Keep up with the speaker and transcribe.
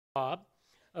Bob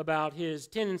about his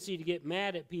tendency to get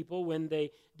mad at people when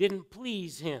they didn't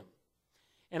please him.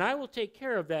 And I will take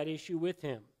care of that issue with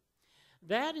him.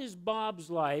 That is Bob's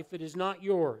life. It is not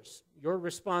yours. Your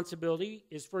responsibility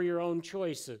is for your own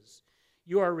choices.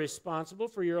 You are responsible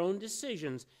for your own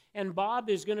decisions. And Bob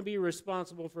is going to be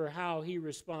responsible for how he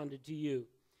responded to you.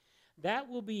 That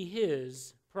will be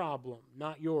his problem,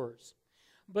 not yours.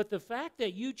 But the fact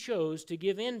that you chose to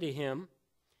give in to him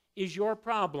is your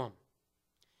problem.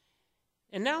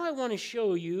 And now I want to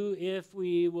show you, if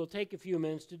we will take a few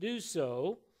minutes to do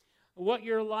so, what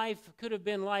your life could have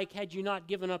been like had you not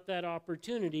given up that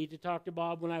opportunity to talk to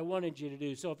Bob when I wanted you to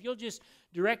do. So if you'll just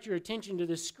direct your attention to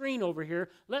the screen over here,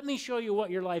 let me show you what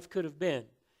your life could have been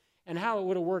and how it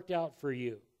would have worked out for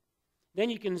you. Then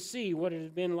you can see what it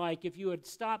had been like if you had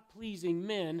stopped pleasing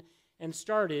men and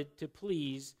started to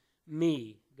please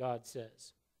me, God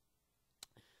says.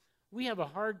 We have a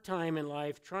hard time in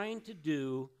life trying to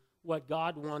do what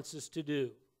God wants us to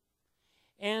do.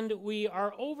 And we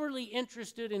are overly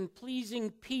interested in pleasing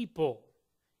people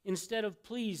instead of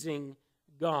pleasing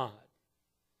God.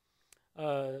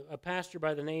 A pastor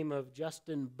by the name of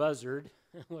Justin Buzzard,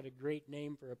 what a great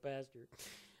name for a pastor,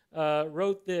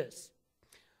 wrote this: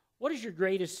 "What is your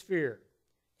greatest fear?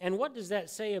 And what does that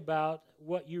say about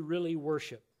what you really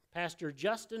worship?" Pastor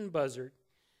Justin Buzzard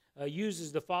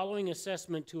uses the following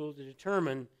assessment tool to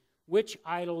determine which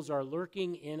idols are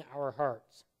lurking in our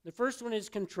hearts. The first one is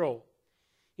control.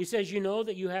 He says, you know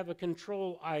that you have a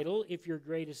control idol if your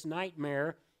greatest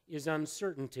nightmare is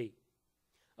uncertainty.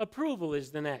 Approval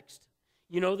is the next.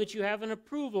 You know that you have an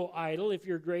approval idol if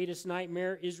your greatest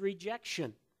nightmare is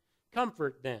rejection.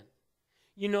 Comfort, then.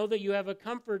 You know that you have a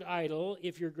comfort idol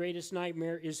if your greatest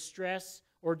nightmare is stress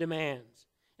or demands.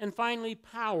 And finally,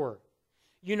 power.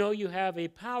 You know you have a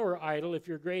power idol if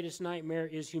your greatest nightmare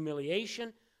is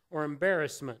humiliation or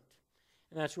embarrassment.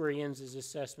 And that's where he ends his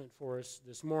assessment for us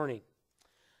this morning.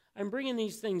 I'm bringing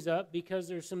these things up because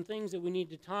there's some things that we need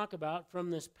to talk about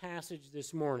from this passage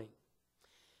this morning.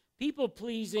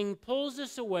 People-pleasing pulls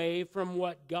us away from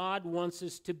what God wants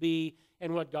us to be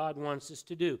and what God wants us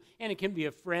to do. And it can be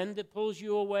a friend that pulls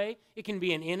you away. It can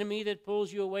be an enemy that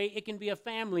pulls you away. It can be a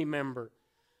family member.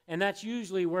 And that's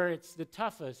usually where it's the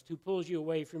toughest, who pulls you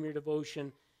away from your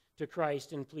devotion to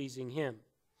Christ and pleasing him.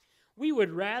 We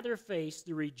would rather face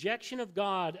the rejection of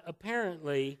God,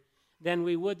 apparently, than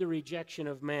we would the rejection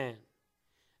of man.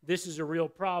 This is a real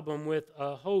problem with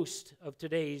a host of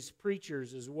today's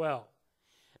preachers as well.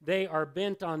 They are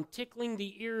bent on tickling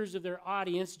the ears of their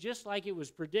audience, just like it was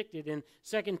predicted in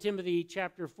 2 Timothy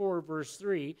chapter 4, verse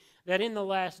 3, that in the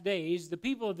last days, the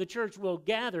people of the church will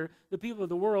gather, the people of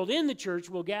the world in the church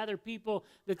will gather people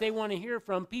that they want to hear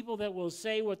from, people that will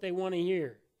say what they want to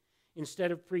hear,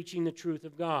 instead of preaching the truth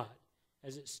of God,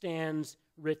 as it stands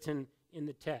written in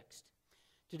the text.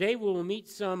 Today we will meet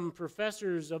some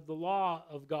professors of the law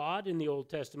of God in the Old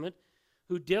Testament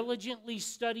who diligently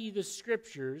study the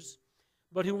Scriptures,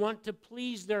 but who want to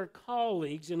please their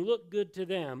colleagues and look good to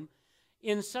them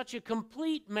in such a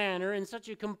complete manner, in such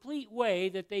a complete way,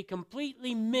 that they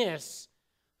completely miss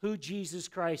who Jesus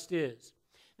Christ is.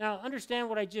 Now, understand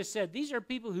what I just said. These are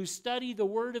people who study the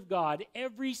Word of God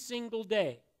every single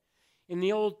day. In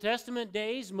the Old Testament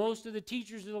days, most of the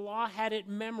teachers of the law had it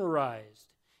memorized.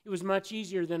 It was much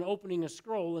easier than opening a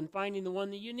scroll and finding the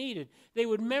one that you needed. They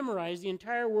would memorize the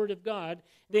entire Word of God.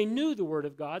 They knew the Word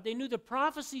of God. They knew the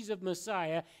prophecies of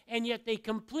Messiah, and yet they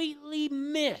completely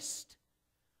missed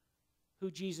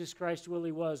who Jesus Christ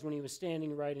really was when he was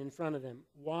standing right in front of them.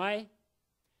 Why?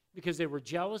 Because they were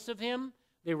jealous of him,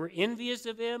 they were envious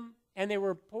of him, and they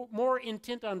were more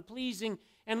intent on pleasing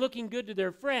and looking good to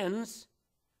their friends,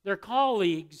 their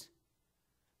colleagues,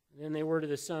 than they were to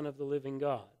the Son of the living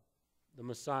God, the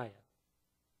Messiah.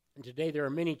 And today there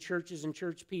are many churches and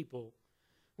church people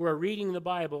who are reading the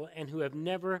Bible and who have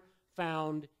never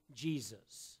found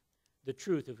Jesus, the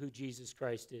truth of who Jesus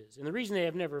Christ is. And the reason they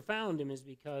have never found him is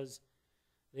because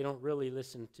they don't really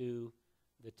listen to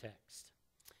the text.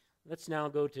 Let's now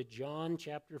go to John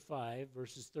chapter 5,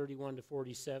 verses 31 to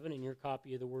 47 in your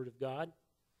copy of the Word of God.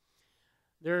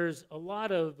 There's a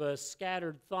lot of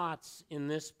scattered thoughts in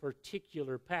this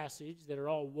particular passage that are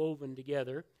all woven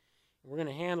together. We're going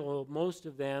to handle most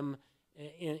of them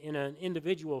in an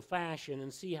individual fashion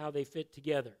and see how they fit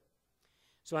together.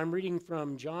 So I'm reading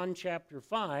from John chapter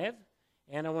 5,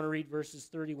 and I want to read verses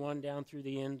 31 down through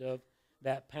the end of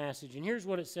that passage. And here's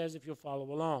what it says if you'll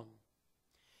follow along.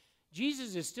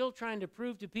 Jesus is still trying to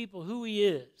prove to people who he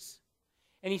is,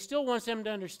 and he still wants them to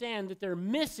understand that they're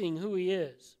missing who he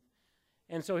is.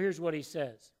 And so here's what he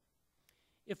says.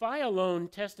 If I alone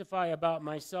testify about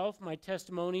myself, my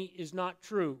testimony is not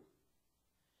true.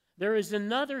 There is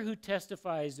another who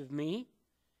testifies of me,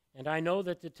 and I know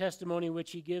that the testimony which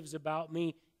he gives about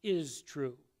me is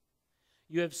true.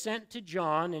 You have sent to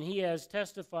John, and he has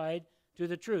testified to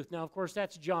the truth. Now, of course,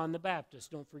 that's John the Baptist,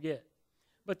 don't forget.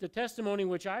 But the testimony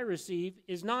which I receive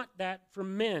is not that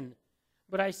from men,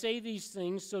 but I say these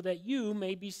things so that you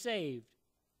may be saved.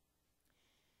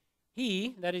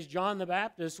 He, that is John the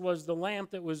Baptist, was the lamp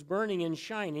that was burning and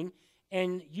shining,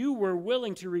 and you were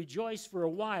willing to rejoice for a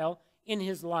while in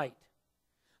his light.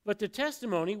 But the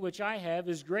testimony which I have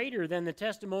is greater than the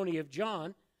testimony of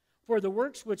John, for the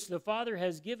works which the Father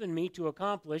has given me to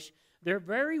accomplish, their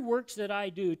very works that I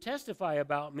do testify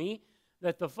about me,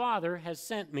 that the Father has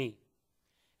sent me.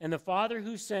 And the Father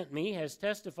who sent me has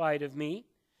testified of me.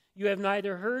 You have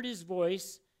neither heard his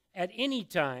voice at any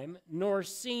time, nor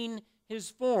seen his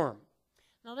form.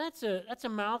 Now that's a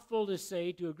mouthful to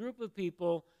say to a group of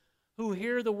people who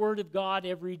hear the word of God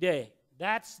every day.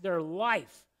 That's their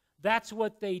life. That's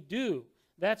what they do.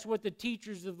 That's what the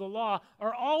teachers of the law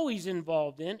are always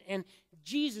involved in. And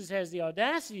Jesus has the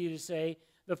audacity to say,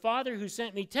 the Father who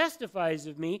sent me testifies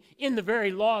of me in the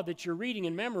very law that you're reading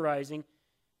and memorizing,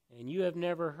 and you have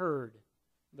never heard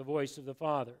the voice of the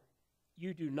Father.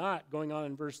 You do not, going on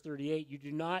in verse 38, you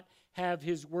do not have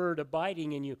his word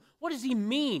abiding in you. What does he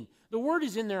mean? The word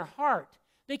is in their heart.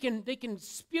 They can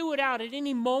spew it out at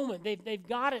any moment. They've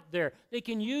got it there. They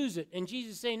can use it. And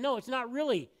Jesus is saying, no, it's not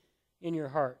really in your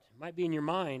heart. It might be in your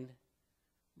mind,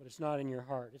 but it's not in your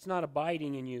heart. It's not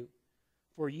abiding in you.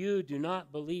 For you do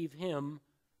not believe him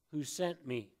who sent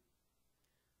me.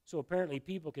 So apparently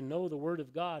people can know the word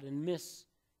of God and miss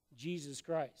Jesus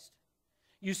Christ.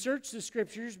 You search the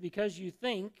scriptures because you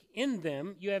think in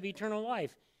them you have eternal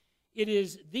life. It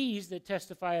is these that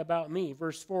testify about me.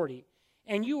 Verse 40.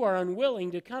 And you are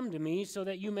unwilling to come to me so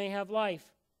that you may have life.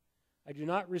 I do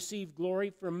not receive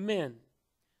glory from men,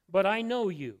 but I know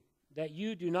you, that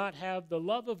you do not have the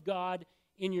love of God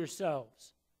in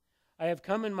yourselves. I have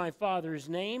come in my Father's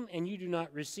name, and you do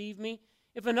not receive me.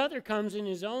 If another comes in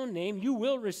his own name, you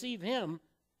will receive him.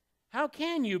 How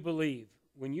can you believe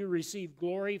when you receive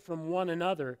glory from one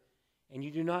another, and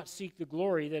you do not seek the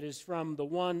glory that is from the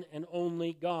one and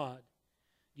only God?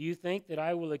 Do you think that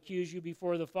I will accuse you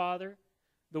before the Father?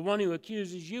 The one who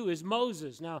accuses you is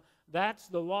Moses. Now, that's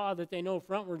the law that they know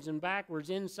frontwards and backwards,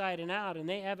 inside and out, and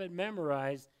they have it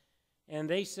memorized. And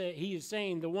they say, he is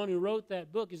saying the one who wrote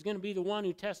that book is going to be the one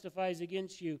who testifies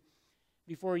against you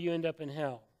before you end up in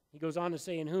hell. He goes on to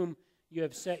say, in whom you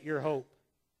have set your hope.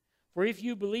 For if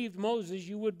you believed Moses,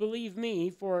 you would believe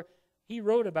me, for he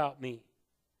wrote about me.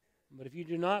 But if you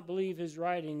do not believe his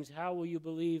writings, how will you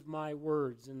believe my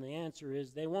words? And the answer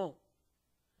is they won't,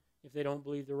 if they don't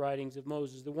believe the writings of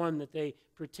Moses, the one that they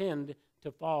pretend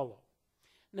to follow.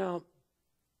 Now,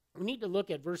 we need to look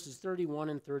at verses 31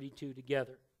 and 32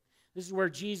 together. This is where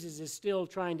Jesus is still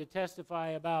trying to testify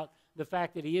about the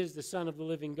fact that he is the Son of the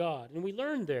living God. And we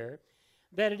learned there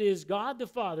that it is God the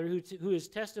Father who is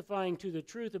testifying to the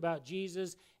truth about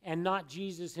Jesus and not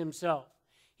Jesus himself.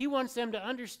 He wants them to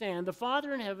understand the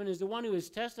Father in heaven is the one who is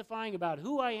testifying about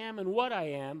who I am and what I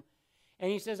am.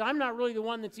 And he says, I'm not really the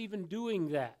one that's even doing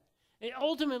that.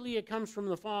 Ultimately, it comes from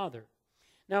the Father.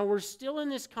 Now, we're still in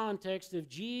this context of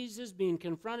Jesus being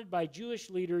confronted by Jewish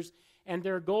leaders, and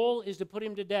their goal is to put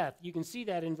him to death. You can see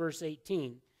that in verse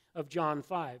 18 of John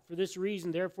 5. For this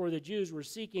reason, therefore, the Jews were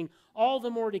seeking all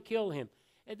the more to kill him.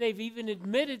 And they've even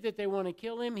admitted that they want to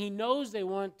kill him. He knows they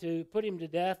want to put him to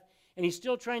death, and he's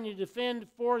still trying to defend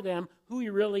for them who he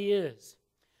really is.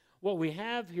 What we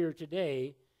have here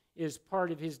today is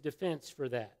part of his defense for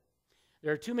that.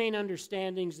 There are two main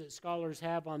understandings that scholars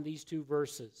have on these two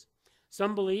verses.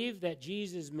 Some believe that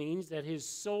Jesus means that his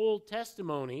sole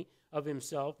testimony of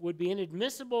himself would be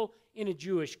inadmissible in a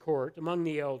Jewish court among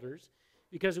the elders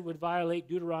because it would violate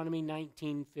Deuteronomy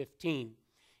 19:15.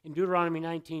 In Deuteronomy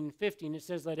 19:15, it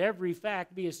says, let every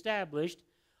fact be established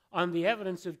on the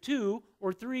evidence of 2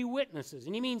 or 3 witnesses.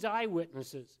 And he means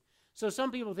eyewitnesses. So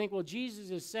some people think, well,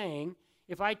 Jesus is saying,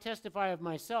 if I testify of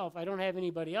myself, I don't have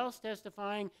anybody else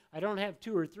testifying, I don't have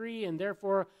 2 or 3, and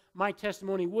therefore my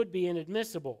testimony would be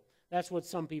inadmissible. That's what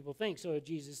some people think. So if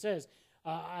Jesus says,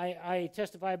 I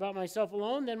testify about myself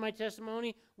alone, then my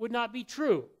testimony would not be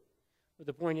true. But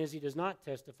the point is, he does not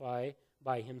testify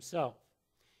by himself.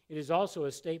 It is also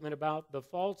a statement about the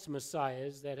false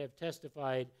messiahs that have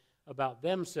testified about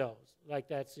themselves, like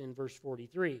that's in verse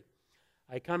 43.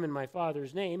 I come in my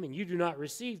Father's name, and you do not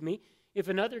receive me. If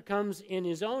another comes in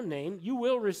his own name, you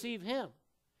will receive him.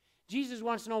 Jesus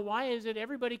wants to know, why is it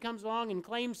everybody comes along and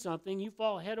claims something, you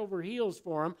fall head over heels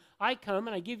for them. I come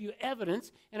and I give you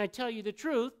evidence and I tell you the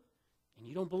truth, and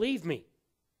you don't believe me.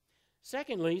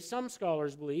 Secondly, some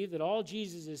scholars believe that all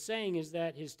Jesus is saying is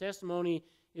that his testimony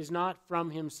is not from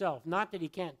himself. Not that he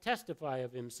can't testify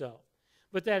of himself,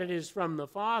 but that it is from the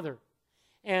Father.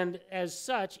 And as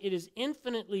such, it is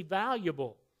infinitely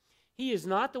valuable. He is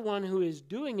not the one who is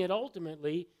doing it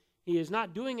ultimately. He is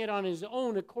not doing it on his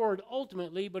own accord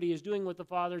ultimately, but he is doing what the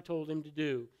Father told him to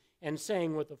do and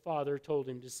saying what the Father told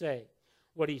him to say.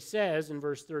 What he says in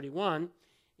verse 31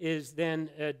 is then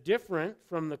different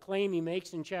from the claim he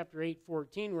makes in chapter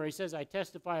 8:14, where he says, I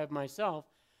testify of myself,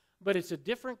 but it's a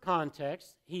different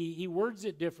context. He words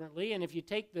it differently, and if you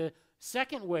take the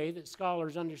second way that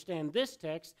scholars understand this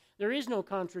text, there is no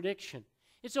contradiction.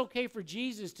 It's okay for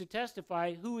Jesus to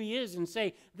testify who he is and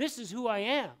say, this is who I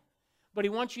am. But he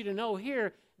wants you to know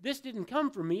here, this didn't come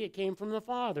from me, it came from the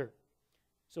Father.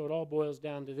 So it all boils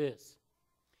down to this.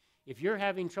 If you're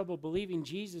having trouble believing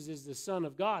Jesus is the Son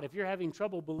of God, if you're having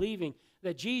trouble believing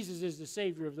that Jesus is the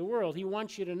Savior of the world, he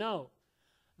wants you to know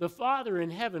the Father in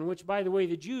heaven, which, by the way,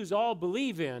 the Jews all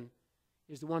believe in,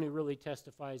 is the one who really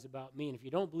testifies about me. And if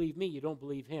you don't believe me, you don't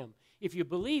believe him. If you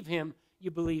believe him, you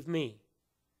believe me.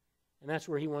 And that's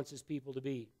where he wants his people to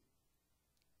be.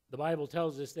 The Bible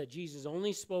tells us that Jesus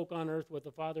only spoke on earth what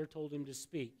the Father told him to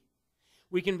speak.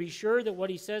 We can be sure that what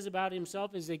he says about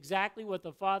himself is exactly what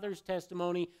the Father's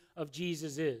testimony of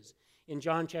Jesus is. In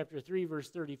John chapter 3, verse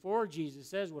 34, Jesus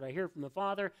says, what I hear from the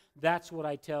Father, that's what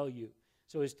I tell you.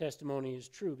 So his testimony is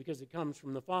true because it comes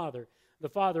from the Father. The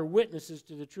Father witnesses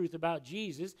to the truth about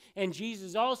Jesus, and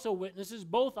Jesus also witnesses.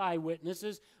 Both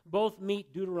eyewitnesses both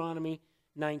meet Deuteronomy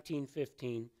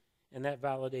 19:15 and that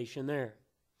validation there.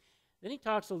 Then he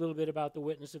talks a little bit about the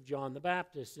witness of John the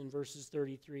Baptist in verses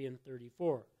 33 and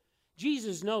 34.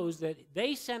 Jesus knows that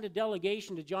they sent a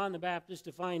delegation to John the Baptist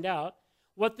to find out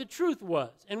what the truth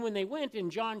was. And when they went in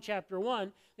John chapter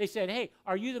 1, they said, hey,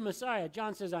 are you the Messiah?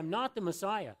 John says, I'm not the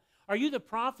Messiah. Are you the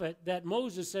prophet that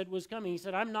Moses said was coming? He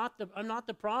said, I'm not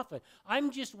the prophet.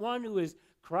 I'm just one who is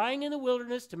crying in the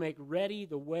wilderness to make ready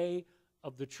the way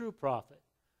of the true prophet,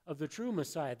 of the true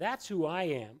Messiah. That's who I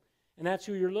am, and that's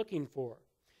who you're looking for.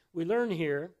 We learn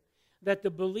here that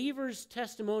the believer's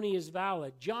testimony is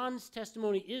valid. John's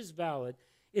testimony is valid.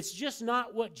 It's just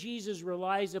not what Jesus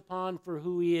relies upon for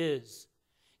who he is.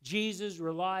 Jesus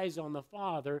relies on the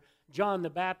Father. John the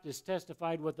Baptist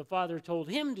testified what the Father told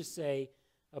him to say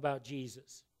about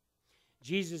Jesus.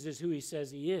 Jesus is who he says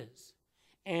he is.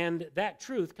 And that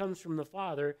truth comes from the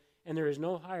Father, and there is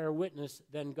no higher witness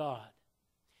than God.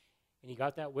 And he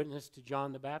got that witness to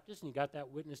John the Baptist, and he got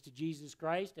that witness to Jesus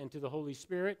Christ and to the Holy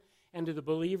Spirit and to the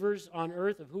believers on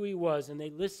earth of who he was, and they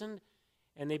listened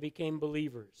and they became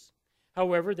believers.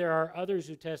 However, there are others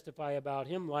who testify about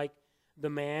him, like the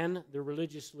man the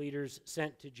religious leaders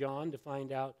sent to John to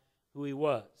find out who he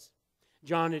was.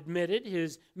 John admitted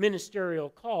his ministerial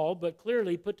call, but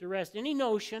clearly put to rest any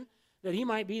notion that he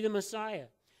might be the Messiah.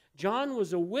 John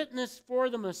was a witness for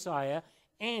the Messiah,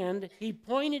 and he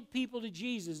pointed people to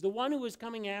Jesus, the one who was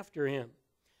coming after him.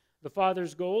 The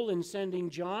Father's goal in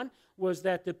sending John was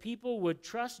that the people would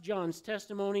trust John's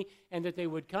testimony and that they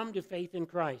would come to faith in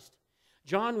Christ.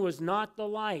 John was not the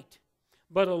light,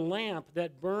 but a lamp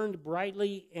that burned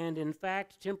brightly, and in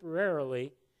fact,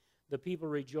 temporarily, the people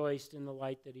rejoiced in the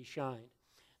light that he shined.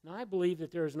 Now, I believe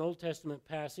that there is an Old Testament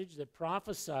passage that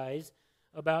prophesies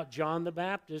about John the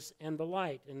Baptist and the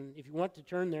light. And if you want to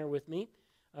turn there with me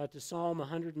to Psalm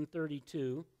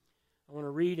 132, I want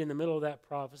to read in the middle of that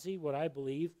prophecy what I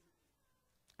believe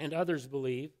and others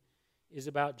believe is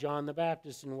about John the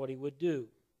Baptist and what he would do.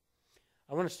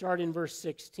 I want to start in verse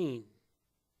 16.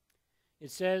 It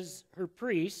says, her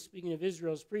priests, speaking of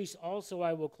Israel's priests, also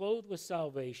I will clothe with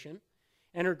salvation,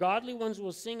 and her godly ones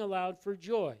will sing aloud for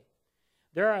joy.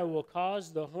 There I will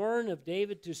cause the horn of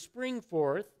David to spring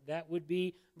forth. That would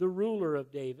be the ruler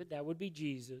of David. That would be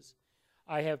Jesus.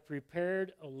 I have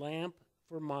prepared a lamp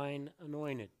for mine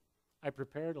anointed. I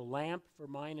prepared a lamp for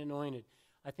mine anointed.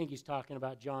 I think he's talking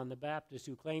about John the Baptist,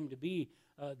 who claimed to be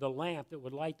the lamp that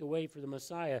would light the way for the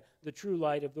Messiah, the true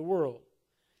light of the world.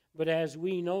 But as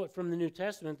we know it from the New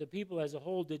Testament, the people as a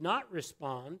whole did not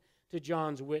respond to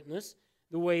John's witness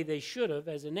the way they should have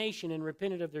as a nation and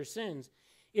repented of their sins.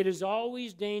 It is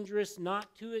always dangerous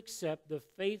not to accept the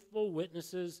faithful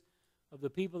witnesses of the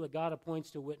people that God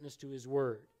appoints to witness to his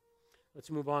word.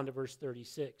 Let's move on to verse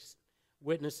 36.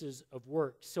 Witnesses of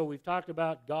works. So we've talked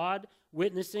about God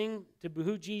witnessing to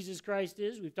who Jesus Christ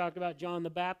is. We've talked about John the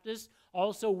Baptist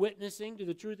also witnessing to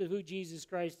the truth of who Jesus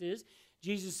Christ is.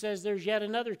 Jesus says there's yet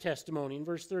another testimony in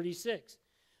verse 36.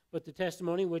 But the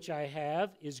testimony which I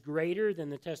have is greater than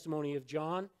the testimony of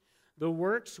John. The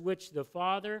works which the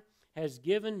Father has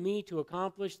given me to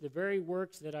accomplish, the very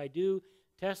works that I do,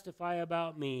 testify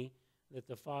about me, that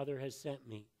the Father has sent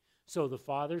me. So the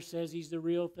Father says he's the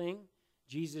real thing.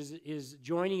 Jesus is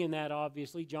joining in that,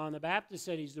 obviously. John the Baptist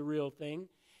said he's the real thing.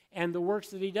 And the works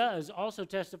that he does also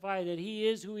testify that he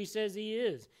is who he says he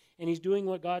is. And he's doing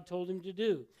what God told him to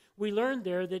do. We learned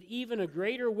there that even a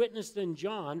greater witness than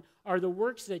John are the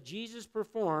works that Jesus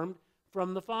performed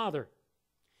from the Father.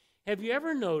 Have you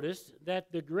ever noticed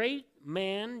that the great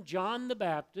man, John the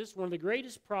Baptist, one of the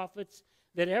greatest prophets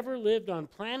that ever lived on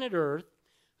planet Earth,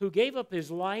 who gave up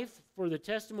his life for the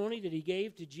testimony that he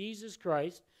gave to Jesus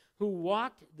Christ, who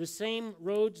walked the same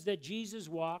roads that Jesus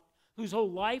walked, whose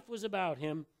whole life was about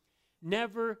him,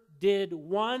 never did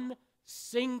one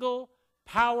single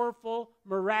powerful,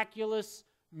 miraculous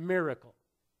miracle.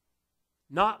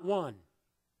 Not one.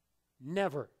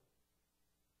 Never.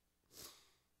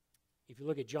 If you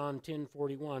look at John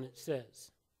 10:41, it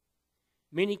says,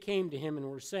 "Many came to him and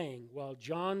were saying, while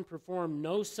John performed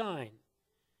no sign,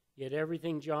 yet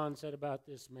everything John said about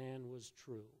this man was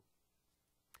true."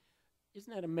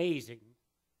 Isn't that amazing?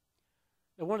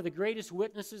 That one of the greatest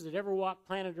witnesses that ever walked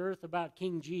planet Earth about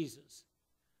King Jesus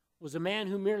was a man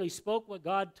who merely spoke what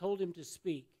God told him to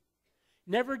speak.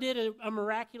 Never did a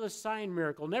miraculous sign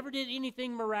miracle. Never did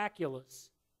anything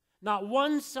miraculous. Not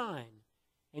one sign.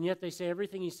 And yet they say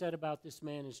everything he said about this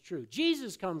man is true.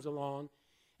 Jesus comes along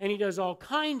and he does all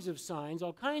kinds of signs,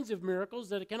 all kinds of miracles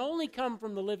that can only come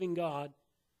from the living God,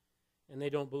 and they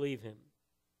don't believe him.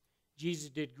 Jesus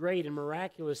did great and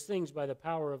miraculous things by the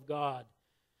power of God.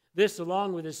 This,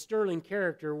 along with his sterling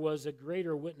character, was a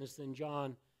greater witness than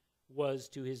John was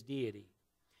to his deity.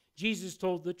 Jesus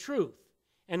told the truth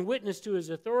and witnessed to his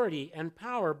authority and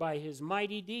power by his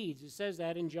mighty deeds. It says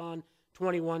that in John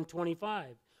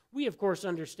 21:25. We, of course,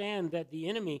 understand that the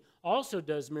enemy also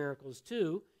does miracles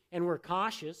too, and we're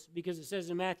cautious because it says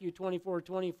in Matthew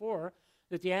 24:24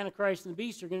 that the Antichrist and the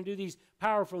beast are going to do these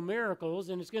powerful miracles,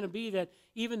 and it's going to be that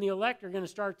even the elect are going to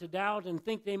start to doubt and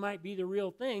think they might be the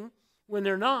real thing when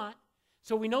they're not.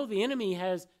 So we know the enemy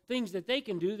has things that they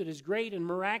can do that is great and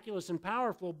miraculous and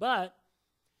powerful, but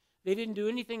they didn't do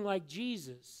anything like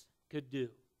Jesus could do.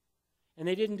 And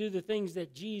they didn't do the things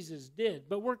that Jesus did.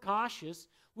 But we're cautious.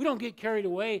 We don't get carried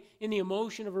away in the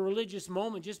emotion of a religious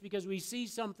moment just because we see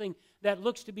something that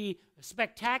looks to be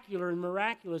spectacular and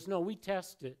miraculous. No, we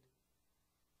test it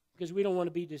because we don't want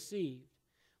to be deceived.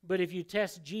 But if you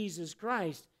test Jesus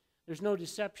Christ, there's no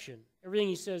deception. Everything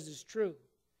he says is true.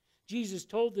 Jesus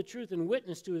told the truth and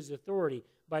witnessed to his authority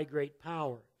by great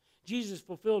power. Jesus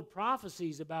fulfilled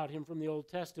prophecies about him from the Old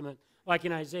Testament, like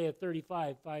in Isaiah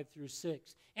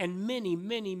 35:5-6, and many,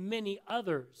 many, many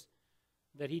others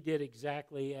that he did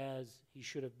exactly as he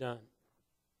should have done.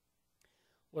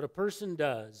 What a person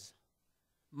does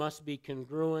must be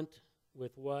congruent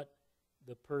with what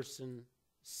the person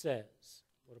says.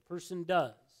 What a person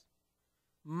does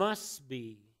must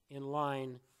be in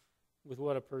line with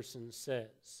what a person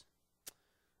says.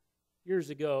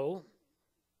 Years ago,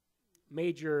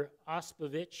 Major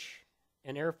Ospovich,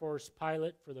 an Air Force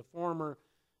pilot for the former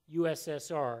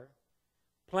USSR,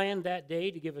 planned that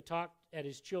day to give a talk at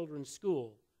his children's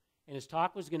school, and his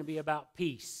talk was going to be about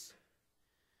peace.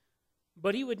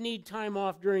 But he would need time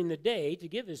off during the day to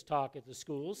give his talk at the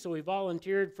school, so he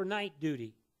volunteered for night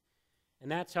duty.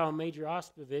 And that's how Major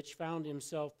Ospovich found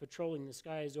himself patrolling the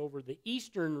skies over the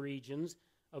eastern regions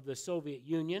of the Soviet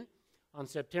Union on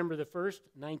September the 1st,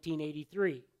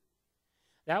 1983.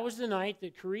 That was the night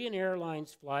that Korean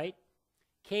Airlines flight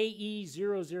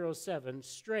KE-007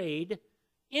 strayed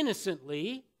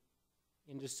innocently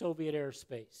into Soviet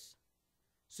airspace.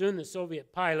 Soon the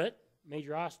Soviet pilot,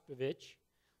 Major Ospovich,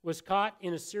 was caught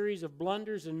in a series of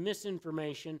blunders and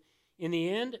misinformation. In the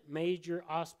end, Major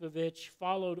Ospovich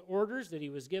followed orders that he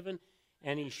was given,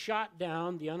 and he shot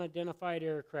down the unidentified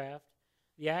aircraft.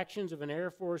 The actions of an Air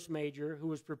Force major who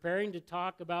was preparing to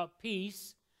talk about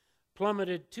peace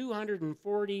plummeted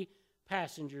 240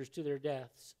 passengers to their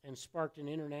deaths and sparked an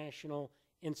international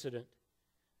incident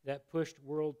that pushed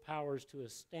world powers to a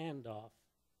standoff.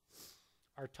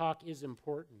 Our talk is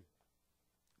important,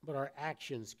 but our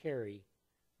actions carry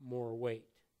more weight.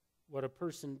 What a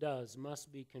person does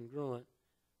must be congruent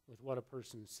with what a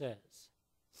person says.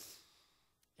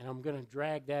 And I'm going to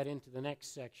drag that into the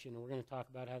next section, and we're going to talk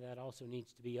about how that also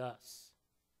needs to be us.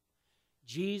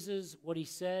 Jesus, what he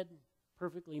said,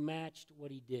 perfectly matched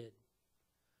what he did.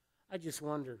 I just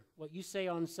wonder, what you say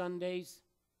on Sundays,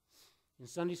 in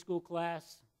Sunday school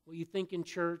class, what you think in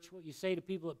church, what you say to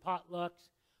people at potlucks,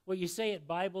 what you say at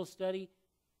Bible study,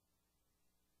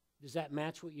 does that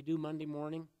match what you do Monday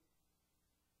morning?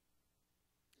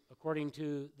 According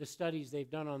to the studies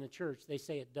they've done on the church, they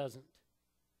say it doesn't.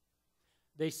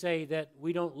 They say that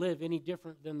we don't live any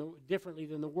differently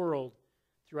than the world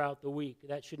throughout the week.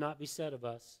 That should not be said of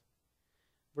us.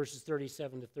 Verses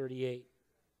 37 to 38.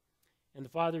 And the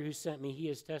Father who sent me, he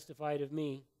has testified of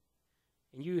me.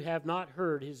 And you have not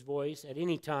heard his voice at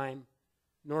any time,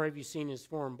 nor have you seen his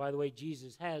form. By the way,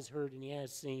 Jesus has heard and he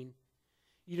has seen.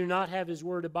 You do not have his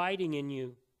word abiding in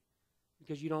you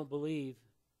because you don't believe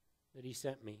that he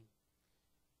sent me.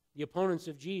 The opponents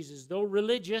of Jesus, though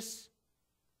religious,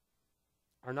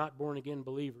 are not born-again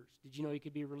believers. Did you know you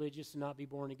could be religious and not be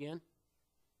born again?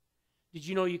 Did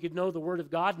you know you could know the Word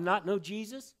of God and not know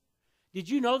Jesus? Did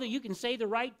you know that you can say the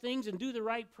right things and do the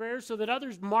right prayers so that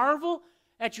others marvel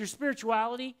at your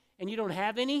spirituality and you don't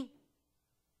have any?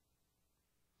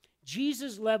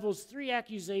 Jesus levels 3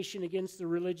 accusations against the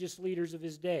religious leaders of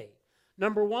his day.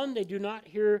 Number 1, they do not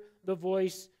hear the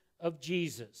voice of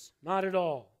Jesus. Not at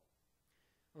all.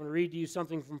 I want to read to you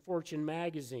something from Fortune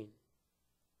magazine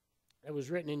that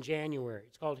was written in January.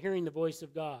 It's called Hearing the Voice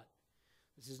of God.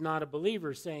 This is not a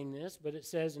believer saying this, but it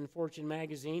says in Fortune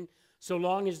magazine, so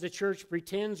long as the church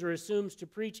pretends or assumes to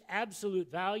preach absolute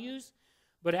values,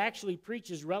 but actually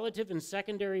preaches relative and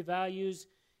secondary values,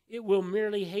 it will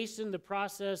merely hasten the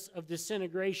process of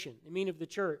disintegration, I mean of the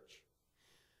church.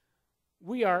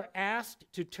 We are asked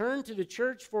to turn to the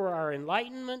church for our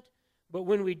enlightenment, but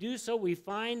when we do so, we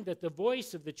find that the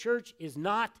voice of the church is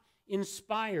not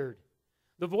inspired.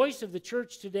 The voice of the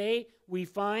church today, we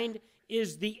find,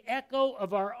 is the echo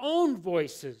of our own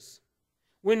voices.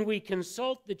 When we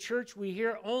consult the church, we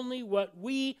hear only what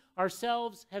we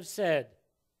ourselves have said.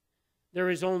 There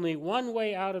is only one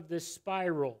way out of this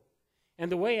spiral, and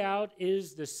the way out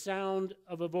is the sound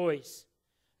of a voice.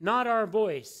 Not our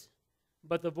voice,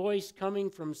 but the voice coming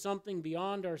from something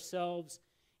beyond ourselves,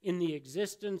 in the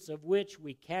existence of which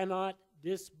we cannot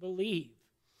disbelieve.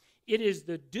 It is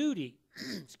the duty,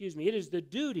 it is the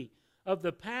duty of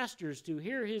the pastors to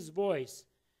hear his voice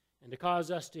and to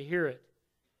cause us to hear it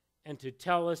and to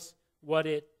tell us what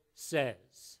it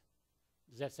says.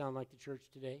 Does that sound like the church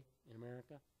today in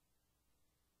America?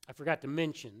 I forgot to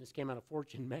mention, this came out of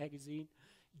Fortune magazine,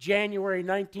 January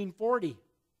 1940.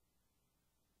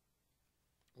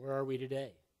 Where are we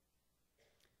today?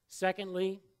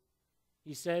 Secondly,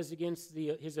 he says against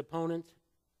his opponent,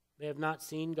 they have not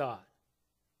seen God.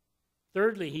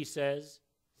 Thirdly, he says,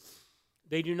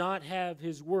 they do not have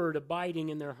his word abiding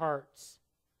in their hearts.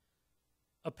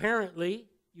 Apparently,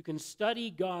 you can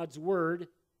study God's word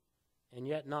and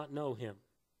yet not know him.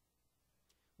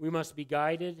 We must be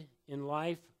guided in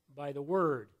life by the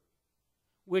word,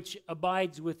 which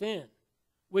abides within,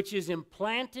 which is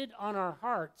implanted on our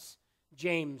hearts,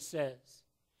 James says.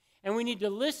 And we need to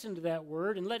listen to that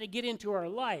word and let it get into our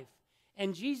life.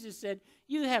 And Jesus said,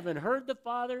 you haven't heard the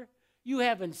Father, you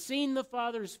haven't seen the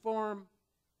Father's form.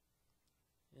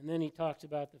 And then he talks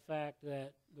about the fact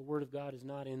that the word of God is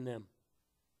not in them.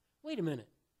 Wait a minute.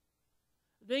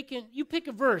 You pick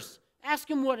a verse, ask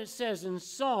them what it says in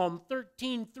Psalm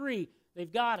 13:3.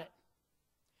 They've got it.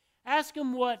 Ask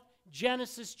them what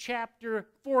Genesis chapter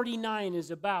 49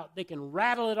 is about. They can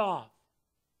rattle it off.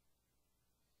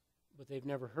 But they've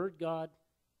never heard God.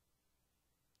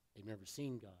 They've never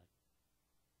seen God.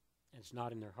 And it's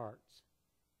not in their hearts.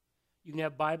 You can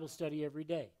have Bible study every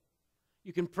day.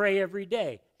 You can pray every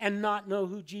day and not know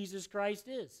who Jesus Christ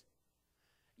is.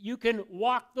 You can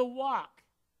walk the walk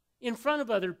in front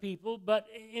of other people, but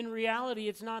in reality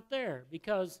it's not there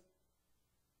because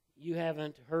you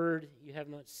haven't heard, you have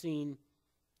not seen,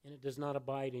 and it does not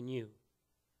abide in you.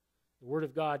 The Word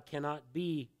of God cannot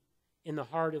be in the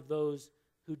heart of those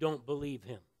who don't believe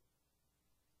him.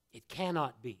 It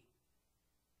cannot be.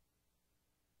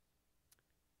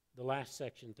 The last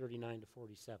section, 39 to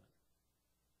 47.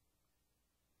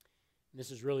 And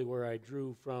this is really where I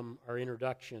drew from our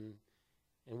introduction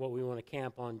and what we want to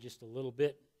camp on just a little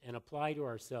bit and apply to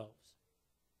ourselves.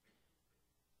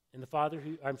 And the Father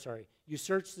you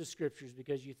search the Scriptures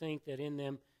because you think that in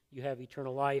them you have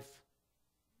eternal life.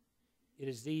 It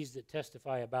is these that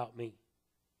testify about me.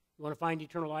 You want to find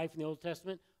eternal life in the Old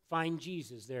Testament? Find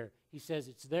Jesus there. He says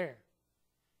it's there.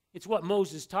 It's what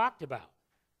Moses talked about.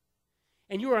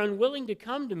 And you are unwilling to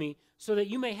come to me so that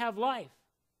you may have life.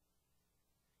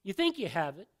 You think you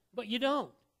have it, but you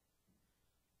don't.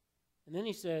 And then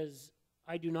he says,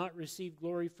 I do not receive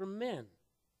glory from men,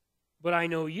 but I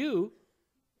know you,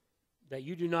 that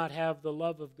you do not have the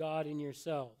love of God in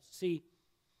yourselves. See,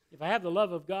 if I have the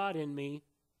love of God in me,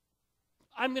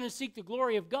 I'm going to seek the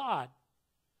glory of God.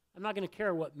 I'm not going to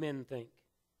care what men think.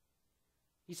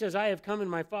 He says, I have come in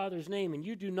my Father's name, and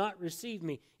you do not receive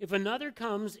me. If another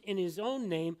comes in his own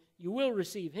name, you will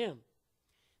receive him.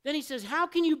 Then he says, how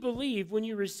can you believe when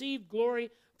you receive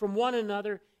glory from one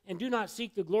another and do not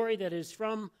seek the glory that is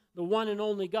from the one and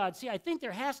only God. See, I think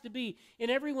there has to be in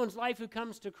everyone's life who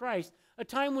comes to Christ a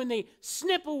time when they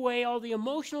snip away all the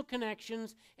emotional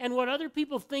connections and what other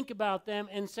people think about them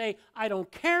and say, I don't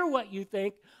care what you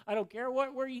think. I don't care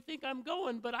where you think I'm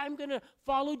going, but I'm going to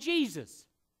follow Jesus.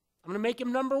 I'm going to make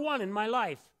him number one in my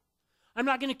life. I'm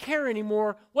not going to care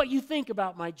anymore what you think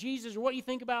about my Jesus or what you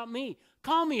think about me.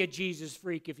 Call me a Jesus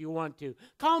freak if you want to.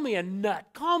 Call me a nut.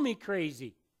 Call me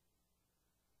crazy.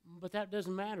 But that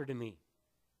doesn't matter to me.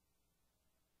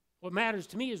 What matters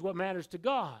to me is what matters to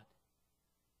God.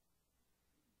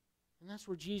 And that's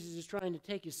where Jesus is trying to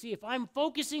take you. See, if I'm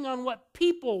focusing on what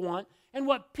people want and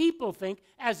what people think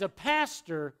as a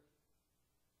pastor,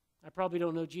 I probably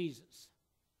don't know Jesus.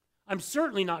 I'm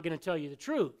certainly not going to tell you the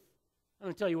truth. I'm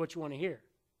going to tell you what you want to hear.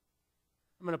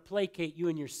 I'm going to placate you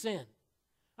in your sin.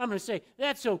 I'm going to say,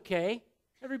 that's okay.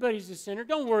 Everybody's a sinner.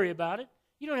 Don't worry about it.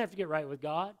 You don't have to get right with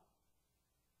God.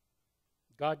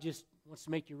 God just wants to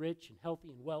make you rich and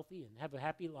healthy and wealthy and have a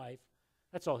happy life.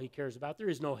 That's all he cares about. There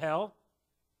is no hell.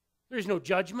 There is no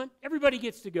judgment. Everybody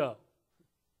gets to go.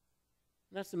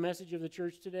 And that's the message of the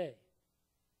church today.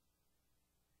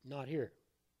 Not here.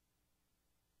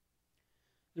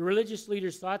 The religious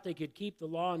leaders thought they could keep the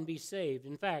law and be saved.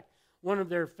 In fact, one of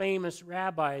their famous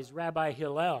rabbis, Rabbi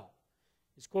Hillel,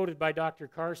 is quoted by Dr.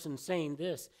 Carson saying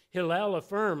this: Hillel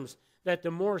affirms that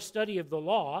the more study of the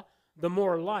law, the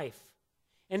more life.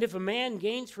 And if a man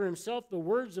gains for himself the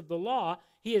words of the law,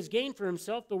 he has gained for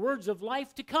himself the words of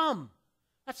life to come.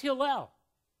 That's Hillel.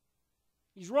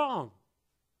 He's wrong.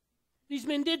 These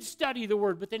men did study the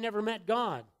word, but they never met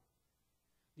God.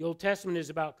 The Old Testament is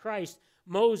about Christ.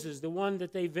 Moses, the one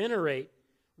that they venerate,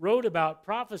 wrote about,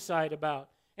 prophesied about,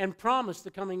 and promised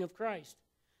the coming of Christ.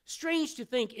 Strange to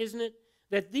think, isn't it,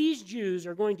 that these Jews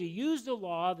are going to use the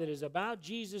law that is about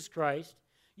Jesus Christ,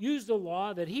 use the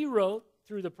law that he wrote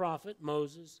through the prophet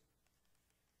Moses,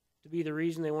 to be the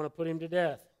reason they want to put him to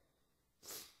death.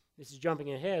 This is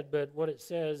jumping ahead, but what it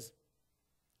says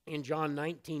in John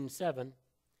 19:7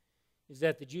 is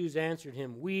that the Jews answered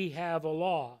him, we have a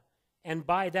law, and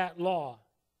by that law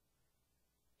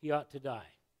he ought to die.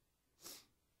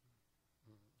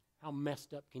 How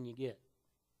messed up can you get?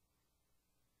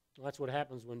 Well, that's what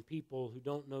happens when people who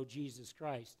don't know Jesus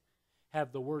Christ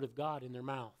have the Word of God in their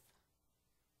mouth.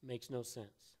 It makes no sense.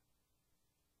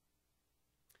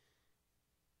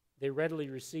 They readily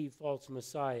receive false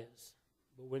messiahs.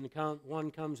 But when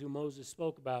one comes who Moses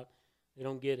spoke about, they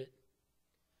don't get it.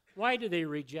 Why do they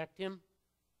reject him?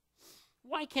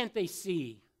 Why can't they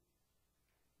see?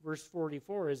 Verse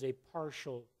 44 is a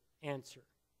partial answer.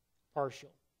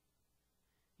 Partial.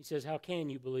 He says, how can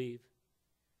you believe?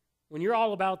 When you're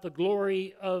all about the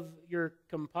glory of your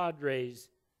compadres,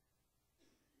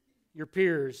 your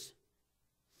peers,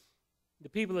 the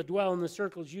people that dwell in the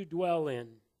circles you dwell in,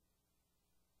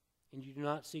 and you do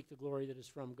not seek the glory that is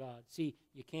from God. See,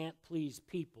 you can't please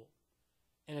people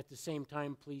and at the same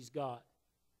time please God.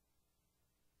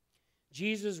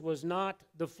 Jesus was not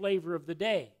the flavor of the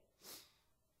day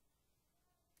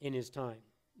in his time.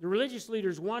 The religious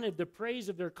leaders wanted the praise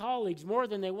of their colleagues more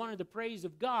than they wanted the praise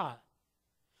of God.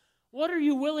 What are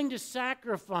you willing to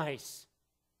sacrifice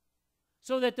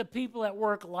so that the people at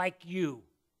work like you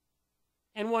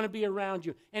and want to be around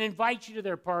you and invite you to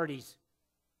their parties?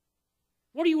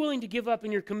 What are you willing to give up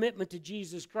in your commitment to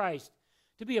Jesus Christ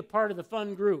to be a part of the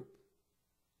fun group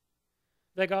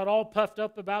that got all puffed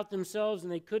up about themselves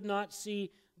and they could not see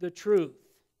the truth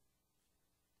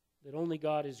that only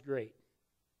God is great?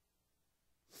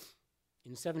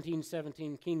 In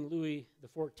 1717, King Louis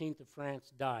XIV of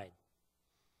France died.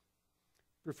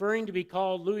 Preferring to be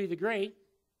called Louis the Great,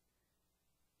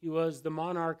 he was the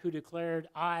monarch who declared,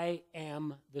 I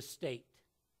am the state.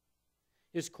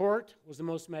 His court was the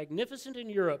most magnificent in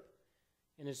Europe,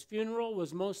 and his funeral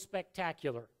was most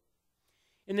spectacular.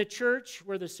 In the church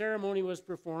where the ceremony was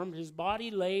performed, his body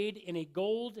laid in a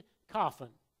gold coffin,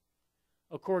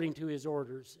 according to his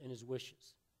orders and his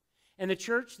wishes. And the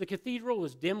church, the cathedral,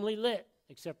 was dimly lit,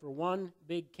 except for one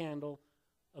big candle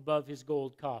above his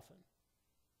gold coffin.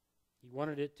 He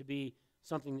wanted it to be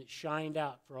something that shined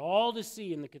out for all to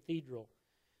see in the cathedral,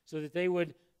 so that they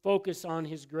would focus on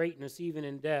his greatness even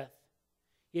in death.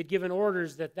 He had given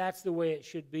orders that that's the way it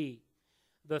should be.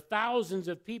 The thousands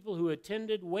of people who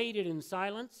attended waited in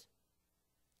silence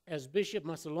as Bishop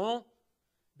Massillon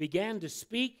began to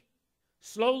speak.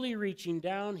 Slowly reaching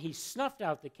down, he snuffed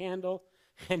out the candle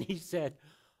and he said,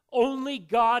 only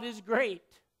God is great.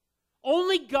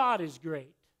 Only God is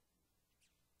great.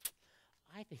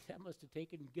 I think that must have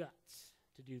taken guts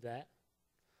to do that.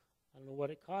 I don't know what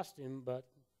it cost him, but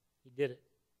he did it.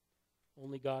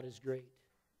 Only God is great.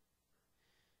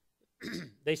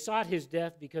 They sought his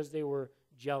death because they were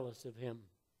jealous of him.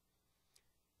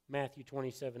 Matthew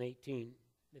 27:18.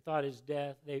 They thought his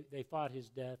death, they fought his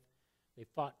death. They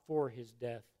fought for his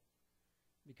death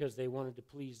because they wanted to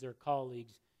please their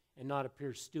colleagues and not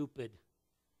appear stupid,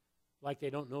 like they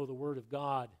don't know the Word of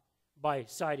God, by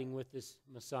siding with this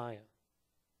Messiah.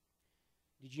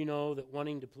 Did you know that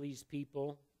wanting to please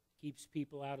people keeps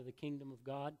people out of the kingdom of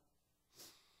God,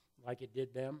 like it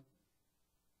did them?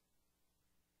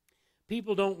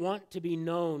 People don't want to be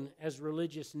known as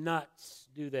religious nuts,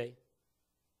 do they?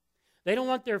 They don't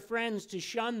want their friends to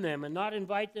shun them and not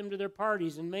invite them to their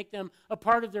parties and make them a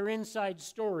part of their inside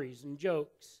stories and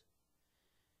jokes.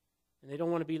 And they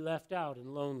don't want to be left out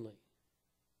and lonely.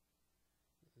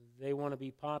 They want to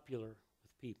be popular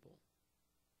with people.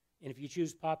 And if you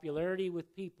choose popularity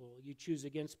with people, you choose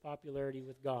against popularity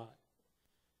with God.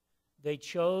 They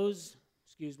chose,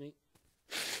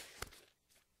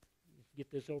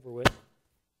 get this over with.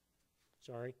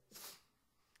 Sorry.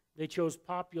 They chose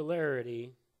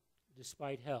popularity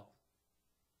despite hell.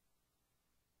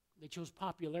 They chose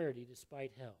popularity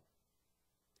despite hell.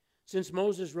 Since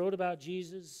Moses wrote about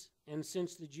Jesus, and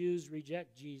since the Jews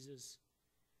reject Jesus,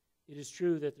 it is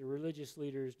true that the religious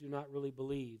leaders do not really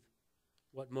believe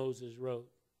what Moses wrote.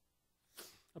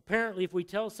 Apparently, if we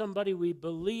tell somebody we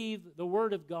believe the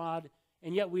Word of God,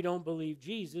 and yet we don't believe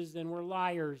Jesus, then we're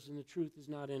liars and the truth is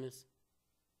not in us.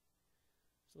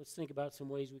 So let's think about some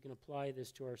ways we can apply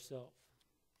this to ourselves,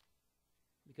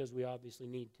 because we obviously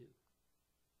need to.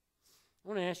 I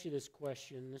want to ask you this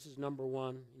question. This is number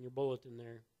 1 in your bulletin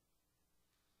there.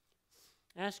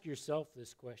 Ask yourself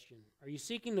this question. Are you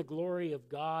seeking the glory of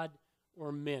God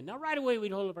or men? Now, right away,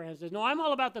 we'd hold up our hands and say, no, I'm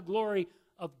all about the glory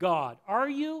of God. Are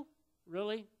you?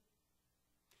 Really?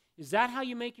 Is that how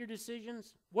you make your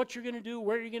decisions? What you're going to do,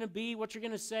 where you're going to be, what you're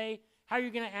going to say, how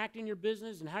you're going to act in your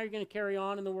business, and how you're going to carry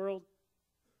on in the world?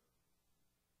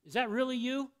 Is that really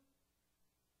you?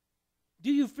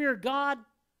 Do you fear God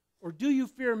or do you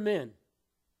fear men?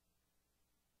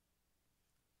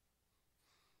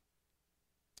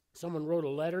 Someone wrote a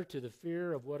letter to the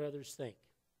fear of what others think,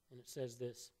 and it says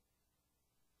this: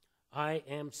 I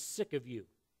am sick of you,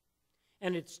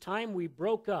 and it's time we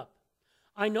broke up.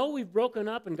 I know we've broken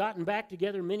up and gotten back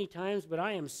together many times, but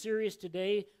I am serious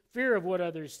today. Fear of what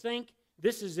others think.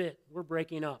 This is it. We're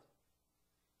breaking up.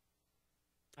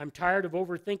 I'm tired of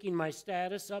overthinking my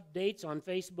status updates on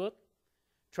Facebook,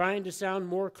 trying to sound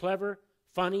more clever,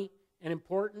 funny, and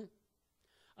important.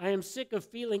 I am sick of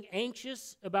feeling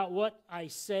anxious about what I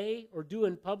say or do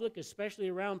in public, especially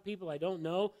around people I don't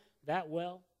know that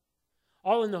well,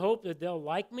 all in the hope that they'll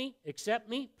like me, accept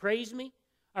me, praise me.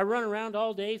 I run around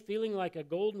all day feeling like a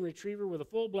golden retriever with a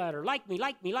full bladder. Like me,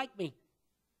 like me, like me.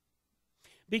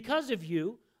 Because of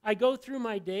you, I go through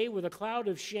my day with a cloud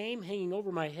of shame hanging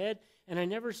over my head, and I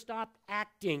never stop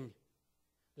acting.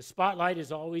 The spotlight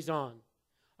is always on.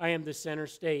 I am the center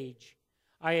stage.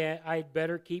 I'd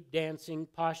better keep dancing,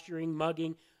 posturing,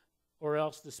 mugging, or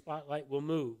else the spotlight will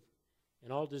move,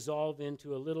 and I'll dissolve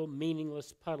into a little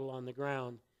meaningless puddle on the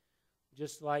ground,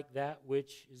 just like that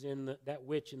witch in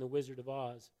the Wizard of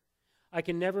Oz. I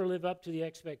can never live up to the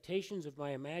expectations of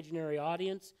my imaginary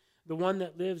audience, the one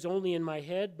that lives only in my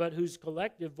head, but whose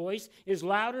collective voice is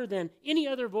louder than any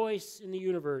other voice in the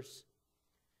universe.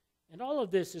 And all of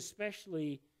this is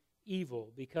especially evil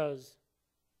because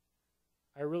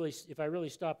if I really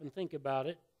stop and think about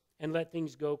it and let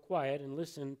things go quiet and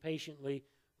listen patiently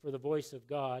for the voice of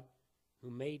God who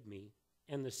made me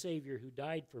and the Savior who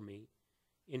died for me,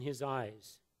 in his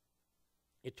eyes,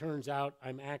 it turns out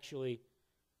I'm actually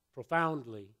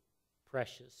profoundly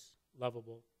precious,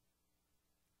 lovable,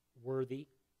 worthy,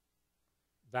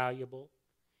 valuable,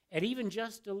 and even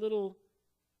just a little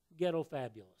ghetto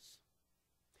fabulous.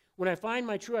 When I find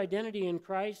my true identity in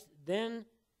Christ, then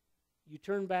you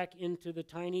turn back into the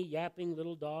tiny, yapping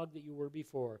little dog that you were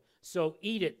before. So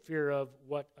eat it, fear of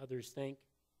what others think,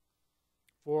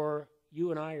 for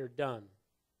you and I are done.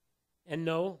 And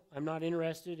no, I'm not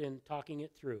interested in talking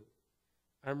it through.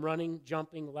 I'm running,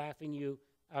 jumping, laughing you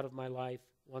out of my life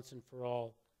once and for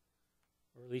all.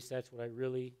 Or at least that's what I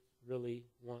really, really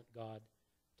want God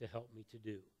to help me to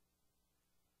do.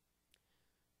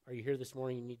 Are you here this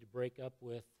morning? You need to break up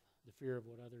with the fear of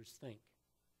what others think.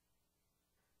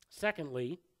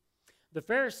 Secondly, the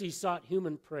Pharisees sought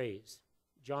human praise.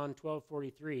 John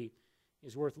 12:43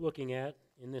 is worth looking at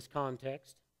in this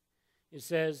context. It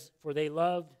says, for they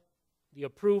loved the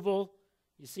approval,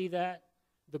 you see that?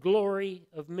 The glory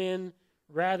of men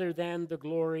rather than the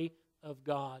glory of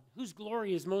God. Whose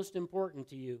glory is most important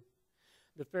to you?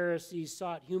 The Pharisees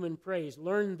sought human praise.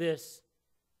 Learn this.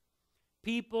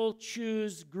 People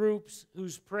choose groups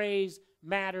whose praise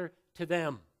matter to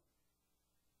them.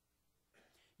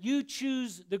 You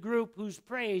choose the group whose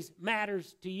praise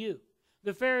matters to you.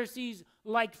 The Pharisees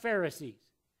like Pharisees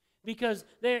because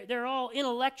they're all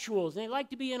intellectuals. They like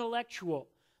to be intellectual.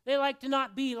 They like to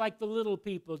not be like the little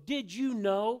people. Did you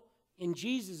know in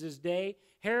Jesus' day,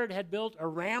 Herod had built a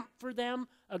ramp for them,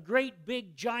 a great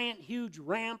big giant huge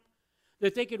ramp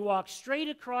that they could walk straight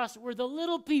across where the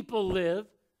little people live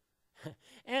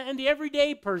and the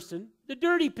everyday person, the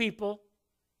dirty people,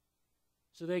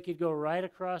 so they could go right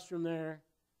across from there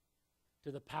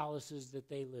to the palaces that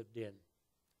they lived in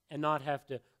and not have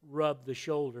to rub the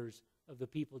shoulders of the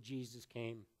people Jesus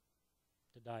came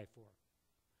to die for.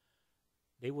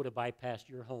 They would have bypassed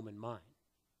your home and mine.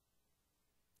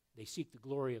 They seek the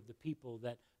glory of the people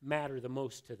that matter the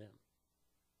most to them.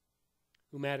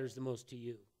 Who matters the most to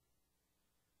you?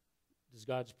 Does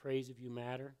God's praise of you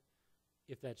matter?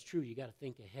 If that's true, you got to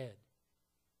think ahead.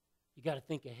 You got to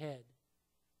think ahead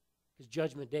because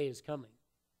Judgment Day is coming.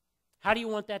 How do you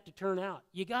want that to turn out?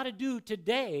 You got to do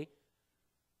today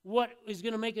what is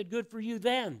going to make it good for you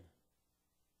then.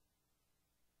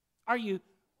 Are you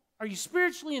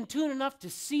spiritually in tune enough to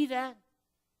see that?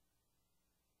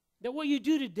 That what you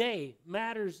do today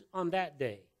matters on that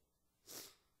day.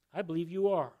 I believe you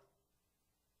are.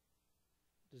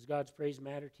 Does God's praise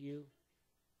matter to you?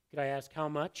 Could I ask how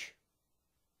much?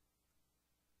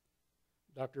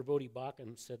 Dr. Vodi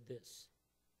Bakum said this: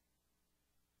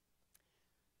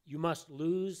 you must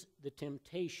lose the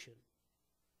temptation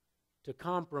to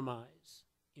compromise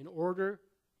in order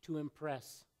to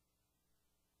impress.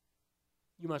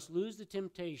 You must lose the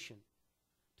temptation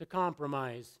to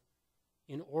compromise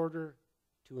in order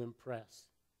to impress.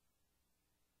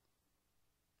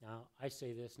 Now, I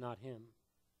say this, not him.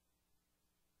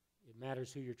 It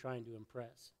matters who you're trying to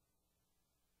impress.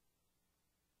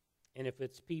 And if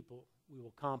it's people, we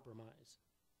will compromise.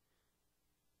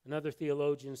 Another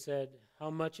theologian said, how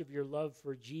much of your love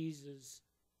for Jesus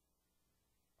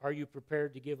are you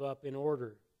prepared to give up in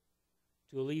order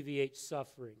to alleviate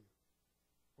suffering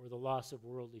or the loss of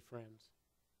worldly friends?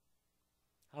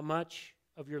 How much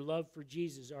of your love for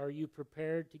Jesus are you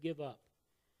prepared to give up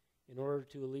in order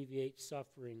to alleviate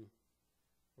suffering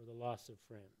or the loss of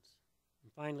friends?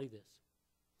 And finally, this.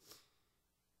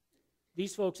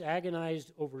 These folks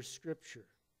agonized over Scripture,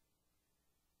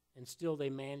 and still they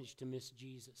managed to miss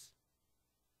Jesus.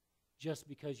 Just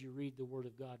because you read the Word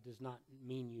of God does not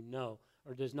mean you know,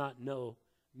 or does not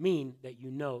mean that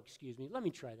you know, Let me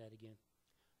try that again.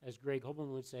 As Greg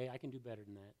Holman would say, I can do better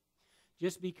than that.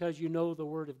 Just because you know the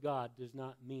Word of God does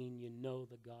not mean you know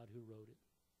the God who wrote it.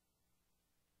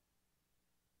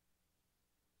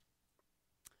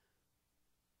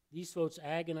 These folks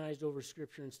agonized over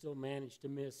Scripture and still managed to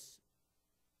miss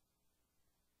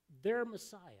their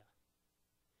Messiah.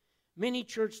 Many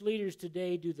church leaders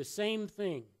today do the same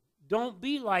thing. Don't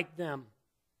be like them.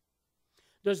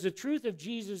 Does the truth of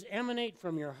Jesus emanate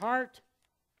from your heart,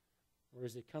 or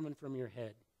is it coming from your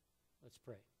head? Let's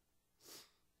pray.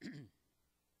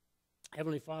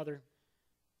 Heavenly Father,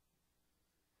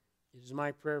 it is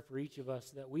my prayer for each of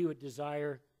us that we would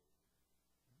desire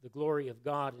the glory of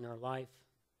God in our life,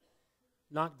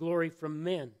 not glory from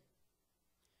men.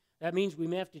 That means we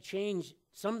may have to change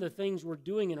some of the things we're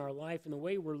doing in our life and the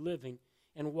way we're living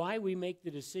and why we make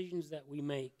the decisions that we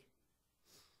make.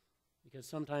 Because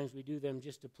sometimes we do them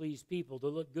just to please people, to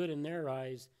look good in their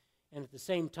eyes, and at the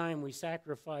same time we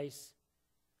sacrifice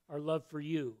our love for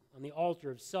you on the altar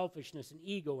of selfishness and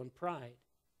ego and pride.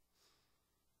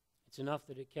 It's enough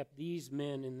that it kept these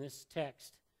men in this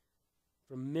text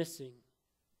from missing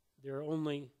their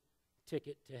only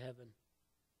ticket to heaven.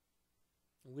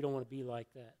 And we don't want to be like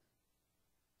that.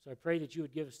 So I pray that you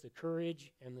would give us the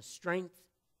courage and the strength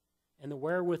and the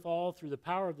wherewithal through the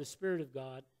power of the Spirit of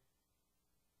God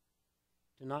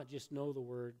to not just know the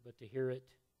Word, but to hear it,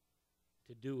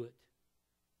 to do it,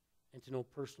 and to know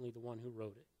personally the one who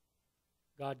wrote it.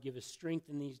 God, give us strength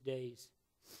in these days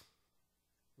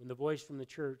when the voice from the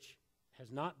church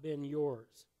has not been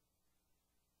yours,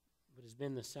 but has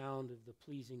been the sound of the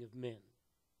pleasing of men.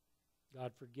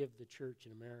 God, forgive the church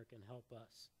in America and help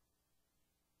us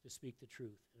to speak the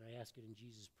truth. And I ask it in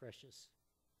Jesus' precious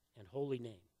and holy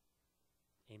name.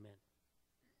 Amen.